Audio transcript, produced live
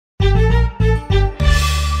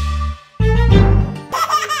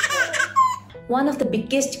One of the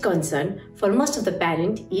biggest concern for most of the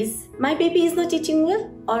parents is my baby is not eating well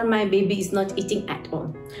or my baby is not eating at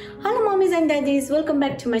all. Hello mommies and daddies, welcome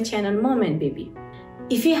back to my channel Mom and Baby.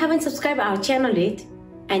 If you haven't subscribed our channel yet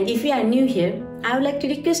and if you are new here, I would like to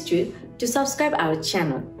request you to subscribe our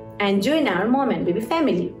channel and join our Mom and Baby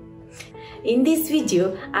family. In this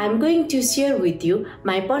video, I am going to share with you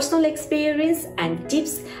my personal experience and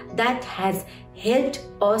tips that has helped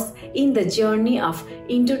us in the journey of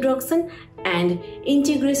introduction and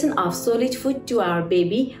integration of solid food to our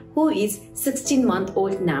baby who is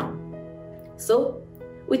 16-month-old now. So,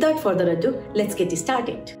 without further ado, let's get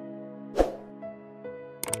started.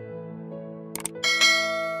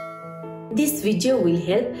 This video will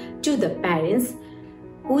help to the parents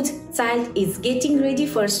whose child is getting ready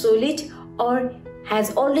for solid or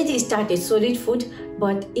has already started solid food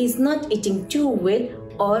but is not eating too well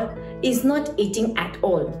or is not eating at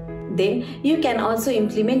all. Then you can also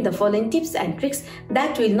implement the following tips and tricks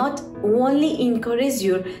that will not only encourage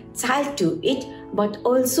your child to eat but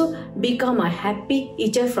also become a happy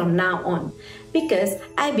eater from now on, because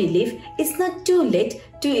I believe it's not too late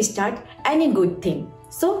to start any good thing.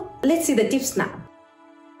 So let's see the tips now.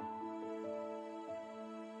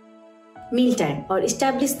 Mealtime, or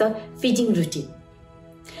establish the feeding routine.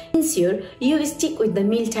 Ensure you stick with the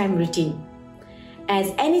mealtime routine,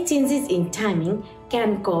 as any changes in timing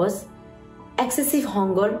can cause excessive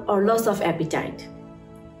hunger or loss of appetite.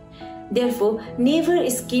 Therefore, never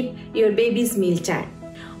skip your baby's mealtime.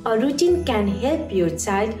 A routine can help your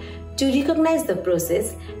child to recognize the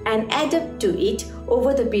process and adapt to it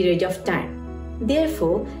over the period of time.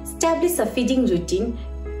 Therefore, establish a feeding routine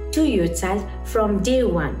to your child from day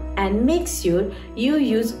one and make sure you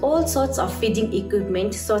use all sorts of feeding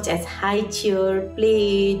equipment such as high chair,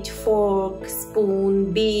 plate, fork,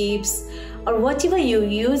 spoon, bibs, or whatever you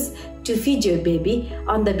use to feed your baby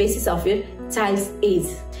on the basis of your child's age.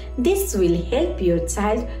 This will help your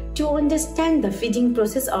child to understand the feeding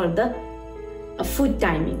process or the food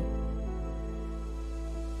timing.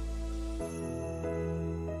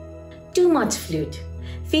 Too much fluid.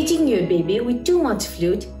 Feeding your baby with too much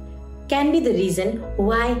fluid can be the reason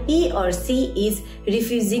why he or she is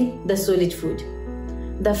refusing the solid food.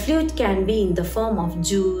 The fluid can be in the form of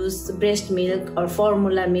juice, breast milk or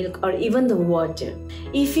formula milk or even the water.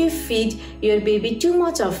 If you feed your baby too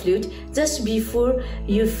much of fluid just before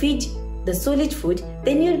you feed the solid food,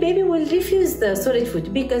 then your baby will refuse the solid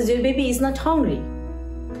food because your baby is not hungry.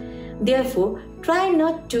 Therefore, try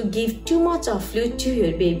not to give too much of fluid to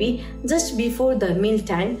your baby just before the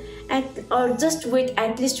mealtime, or just wait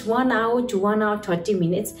at least 1 hour to 1 hour 30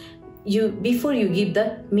 minutes before you give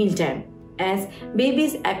the mealtime, as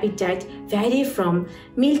baby's appetite vary from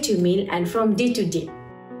meal to meal and from day to day.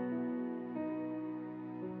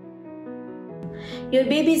 Your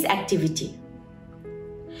baby's activity.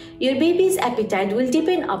 Your baby's appetite will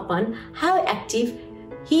depend upon how active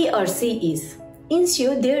he or she is.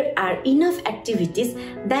 Ensure there are enough activities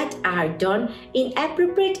that are done in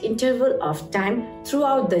appropriate interval of time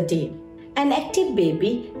throughout the day. An active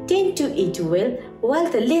baby tends to eat well,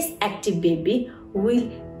 while the less active baby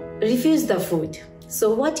will refuse the food.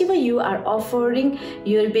 So whatever you are offering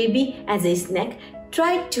your baby as a snack,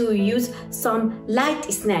 try to use some light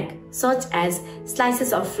snack such as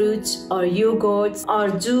slices of fruits or yogurts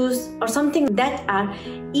or juice or something that are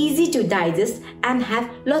easy to digest and have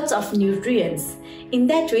lots of nutrients. In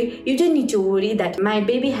that way, you don't need to worry that my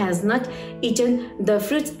baby has not eaten the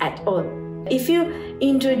fruits at all. If you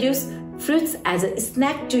introduce fruits as a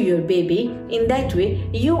snack to your baby, in that way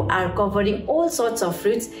you are covering all sorts of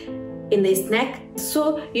fruits in the snack,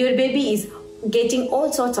 so your baby is getting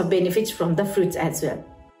all sorts of benefits from the fruits as well.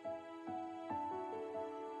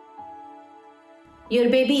 Your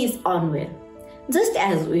baby is unwell. Just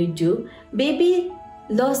as we do, baby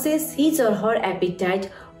loses his or her appetite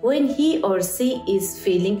when he or she is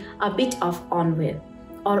feeling a bit of unwell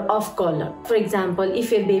or off color. For example, if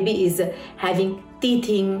your baby is having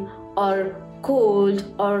teething or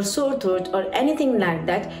cold or sore throat or anything like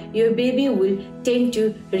that, your baby will tend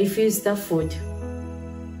to refuse the food.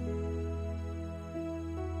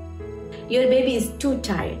 Your baby is too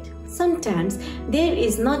tired. Sometimes there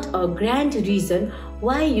is not a grand reason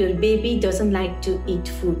why your baby doesn't like to eat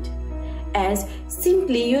food, as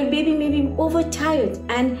simply your baby may be overtired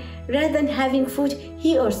and rather than having food,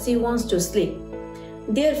 he or she wants to sleep.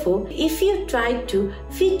 Therefore, if you try to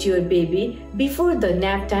feed your baby before the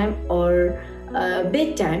nap time or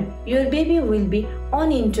bedtime, your baby will be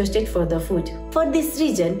uninterested for the food. For this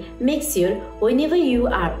reason, make sure whenever you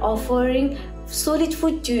are offering solid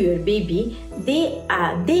food to your baby, they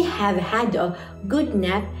have had a good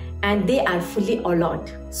nap and they are fully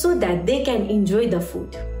alert so that they can enjoy the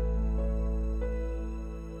food.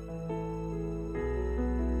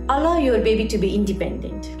 Allow your baby to be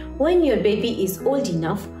independent. When your baby is old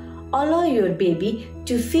enough, allow your baby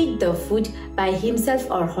to feed the food by himself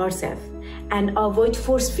or herself and avoid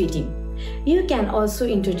force feeding. You can also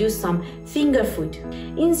introduce some finger food.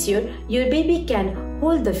 Ensure your baby can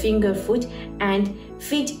hold the finger food and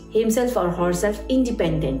feed himself or herself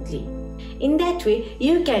independently. In that way,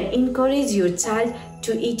 you can encourage your child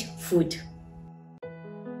to eat food.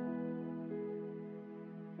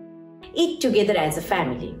 Eat together as a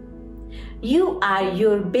family. You are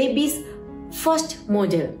your baby's first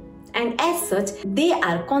model, and as such, they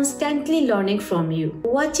are constantly learning from you.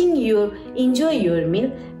 Watching you enjoy your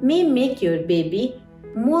meal may make your baby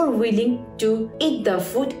more willing to eat the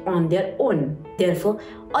food on their own. Therefore,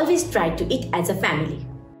 always try to eat as a family.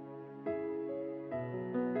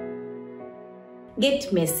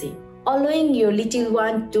 Get messy. Allowing your little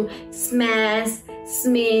one to smash,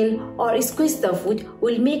 smell, or squeeze the food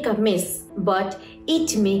will make a mess, but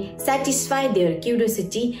it may satisfy their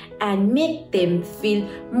curiosity and make them feel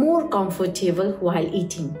more comfortable while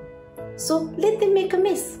eating. So let them make a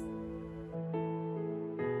mess.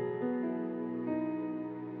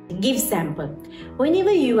 Give sample.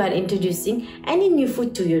 Whenever you are introducing any new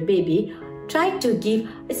food to your baby, try to give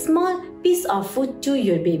a small piece of food to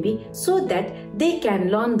your baby so that they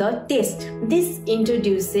can learn the taste. This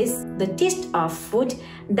introduces the taste of food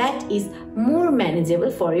that is more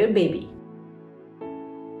manageable for your baby.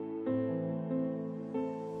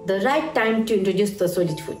 The right time to introduce the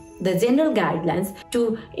solid food. The general guidelines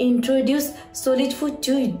to introduce solid food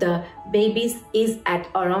to the babies is at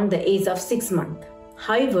around the age of 6 months.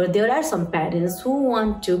 However, there are some parents who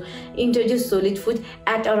want to introduce solid food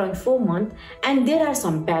at around 4 months, and there are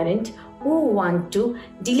some parents who want to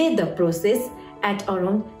delay the process at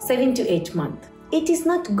around 7 to 8 months. It is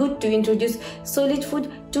not good to introduce solid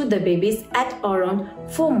food to the babies at around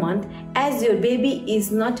 4 months, as your baby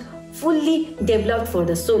is not fully developed for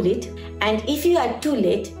the solid, and if you are too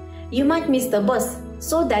late, you might miss the bus,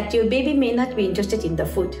 so that your baby may not be interested in the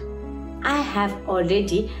food. I have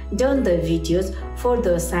already done the videos for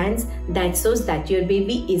the signs that shows that your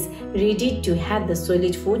baby is ready to have the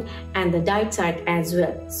solid food and the diet chart as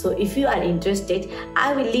well. So if you are interested,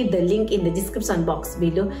 I will leave the link in the description box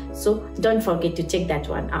below, so don't forget to check that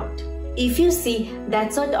one out. If you see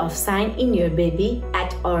that sort of sign in your baby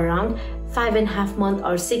at around 5.5 months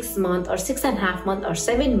or 6 months or 6.5 months or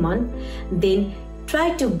 7 months, then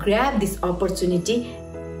try to grab this opportunity,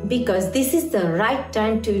 because this is the right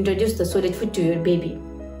time to introduce the solid food to your baby.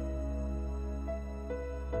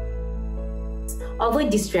 Avoid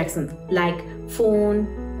distractions like phone,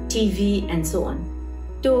 TV, and so on.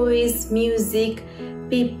 Toys, music,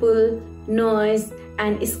 people, noise,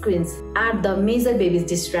 and screens are the major baby's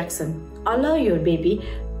distraction. Allow your baby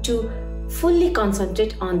to fully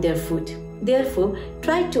concentrate on their food. Therefore,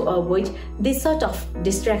 try to avoid this sort of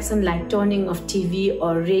distraction like turning off TV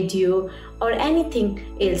or radio or anything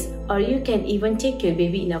else, or you can even take your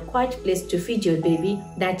baby in a quiet place to feed your baby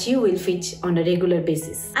that you will feed on a regular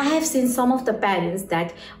basis. I have seen some of the parents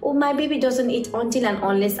that, oh, my baby doesn't eat until and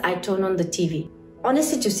unless I turn on the TV.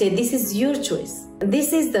 Honestly to say, this is your choice.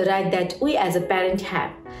 This is the right that we as a parent have,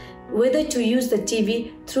 whether to use the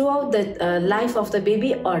TV throughout the life of the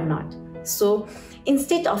baby or not. So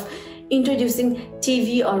instead of introducing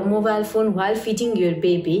TV or mobile phone while feeding your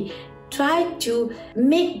baby, try to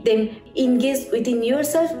make them engage within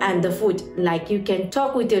yourself and the food. Like you can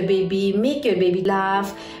talk with your baby, make your baby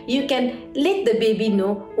laugh. You can let the baby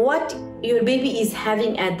know what your baby is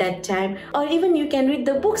having at that time, or even you can read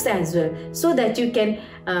the books as well, so that you can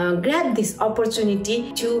grab this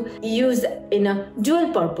opportunity to use in a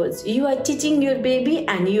dual purpose. You are teaching your baby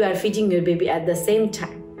and you are feeding your baby at the same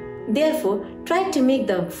time. Therefore, try to make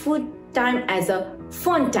the food time as a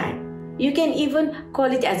fun time. You can even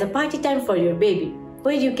call it as a party time for your baby,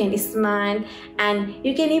 where you can smile and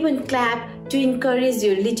you can even clap to encourage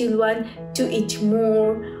your little one to eat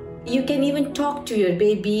more. You can even talk to your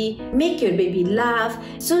baby, make your baby laugh,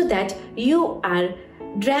 so that you are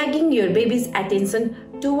dragging your baby's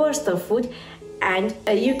attention towards the food, and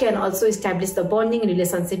you can also establish the bonding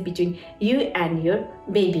relationship between you and your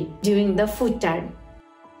baby during the food time.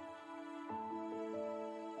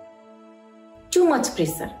 Too much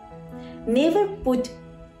pressure. Never put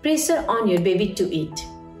pressure on your baby to eat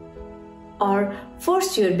or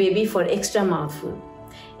force your baby for extra mouthful.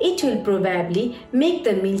 It will probably make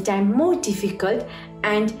the mealtime more difficult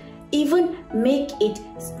and even make it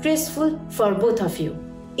stressful for both of you.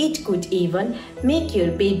 It could even make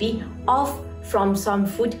your baby off from some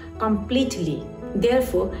food completely.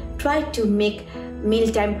 Therefore, try to make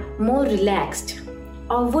mealtime more relaxed.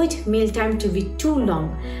 Avoid mealtime to be too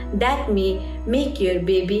long. That may make your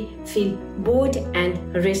baby feel bored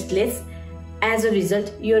and restless. As a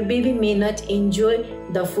result, your baby may not enjoy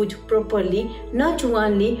the food properly, not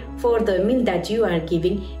only for the meal that you are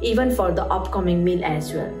giving, even for the upcoming meal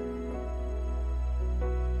as well.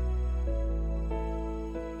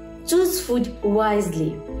 Choose food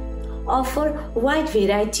wisely. Offer wide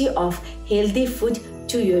variety of healthy food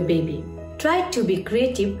to your baby. Try to be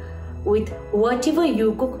creative with whatever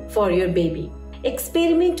you cook for your baby.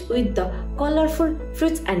 Experiment with the colorful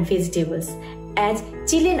fruits and vegetables, as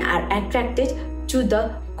children are attracted to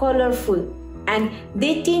the colorful and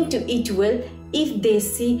they tend to eat well if they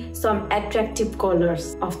see some attractive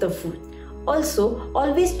colors of the food. Also,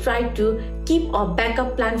 always try to keep a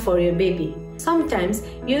backup plan for your baby. Sometimes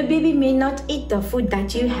your baby may not eat the food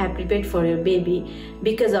that you have prepared for your baby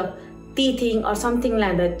because of teething or something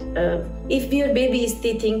like that. If your baby is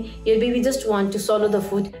teething, your baby just wants to swallow the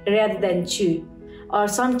food rather than chew. Or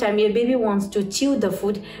sometimes your baby wants to chew the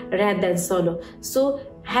food rather than swallow. So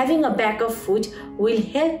having a backup food will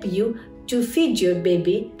help you to feed your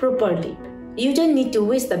baby properly. You don't need to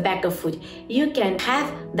waste the backup food. You can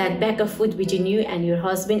have that backup food between you and your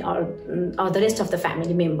husband or the rest of the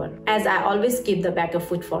family member, as I always keep the backup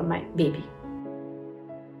food for my baby.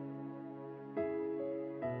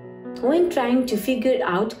 When trying to figure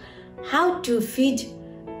out how to feed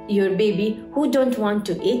your baby who don't want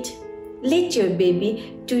to eat, let your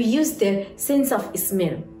baby to use their sense of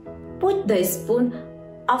smell. Put the spoon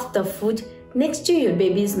of the food next to your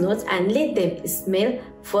baby's nose and let them smell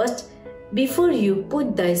first before you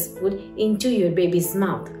put the spoon into your baby's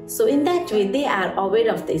mouth. So in that way, they are aware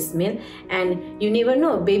of the smell, and you never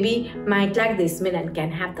know, baby might like the smell and can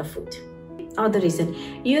have the food. Other reason,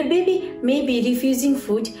 your baby may be refusing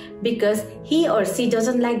food because he or she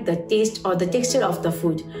doesn't like the taste or the texture of the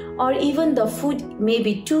food, or even the food may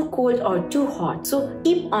be too cold or too hot. So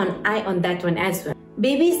keep an eye on that one as well.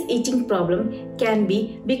 Baby's eating problem can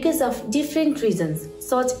be because of different reasons,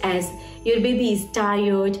 such as your baby is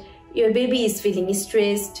tired, your baby is feeling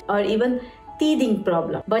stressed, or even teething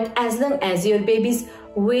problem. But as long as your baby's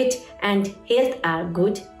weight and health are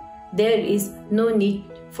good, there is no need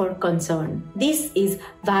for concern. This is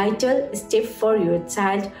vital step for your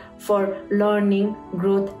child for learning,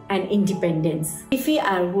 growth and independence. If you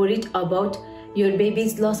are worried about your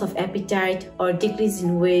baby's loss of appetite or decrease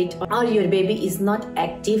in weight, or your baby is not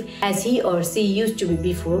active as he or she used to be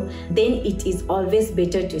before, then it is always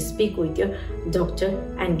better to speak with your doctor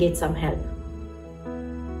and get some help.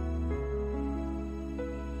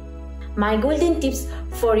 My golden tips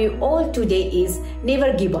for you all today is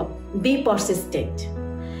never give up, be persistent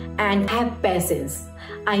and have patience.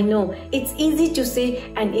 I know it's easy to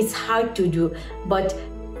say and it's hard to do, but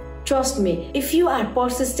trust me, if you are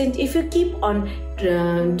persistent, if you keep on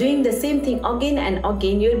doing the same thing again and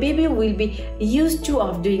again, your baby will be used to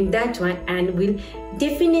of doing that one and will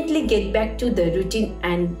definitely get back to the routine,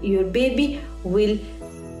 and your baby will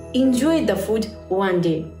enjoy the food one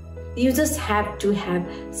day. You just have to have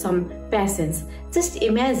some patience. Just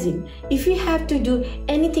imagine if you have to do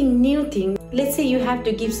anything new thing, let's say you have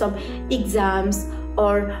to give some exams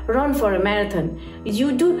or run for a marathon,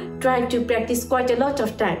 you do try to practice quite a lot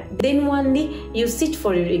of time, then one day you sit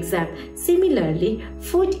for your exam. Similarly,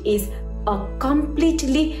 food is a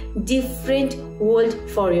completely different world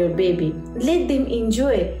for your baby. Let them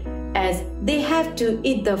enjoy, as they have to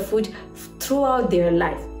eat the food throughout their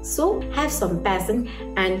life. So have some passion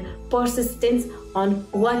and persistence on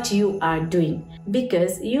what you are doing,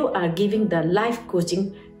 because you are giving the life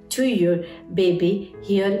coaching to your baby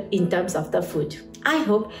here in terms of the food. I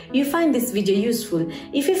hope you find this video useful.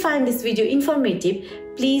 If you find this video informative,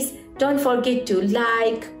 please don't forget to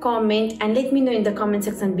like, comment and let me know in the comment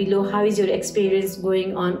section below how is your experience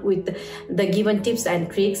going on with the given tips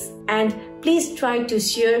and tricks. And please try to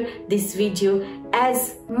share this video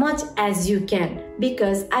as much as you can,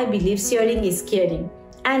 because I believe sharing is caring.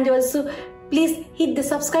 And also please hit the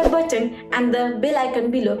subscribe button and the bell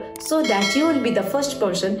icon below so that you will be the first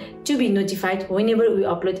person to be notified whenever we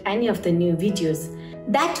upload any of the new videos.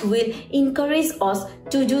 That will encourage us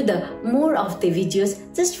to do the more of the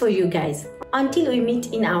videos just for you guys. Until we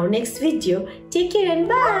meet in our next video, take care and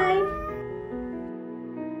bye!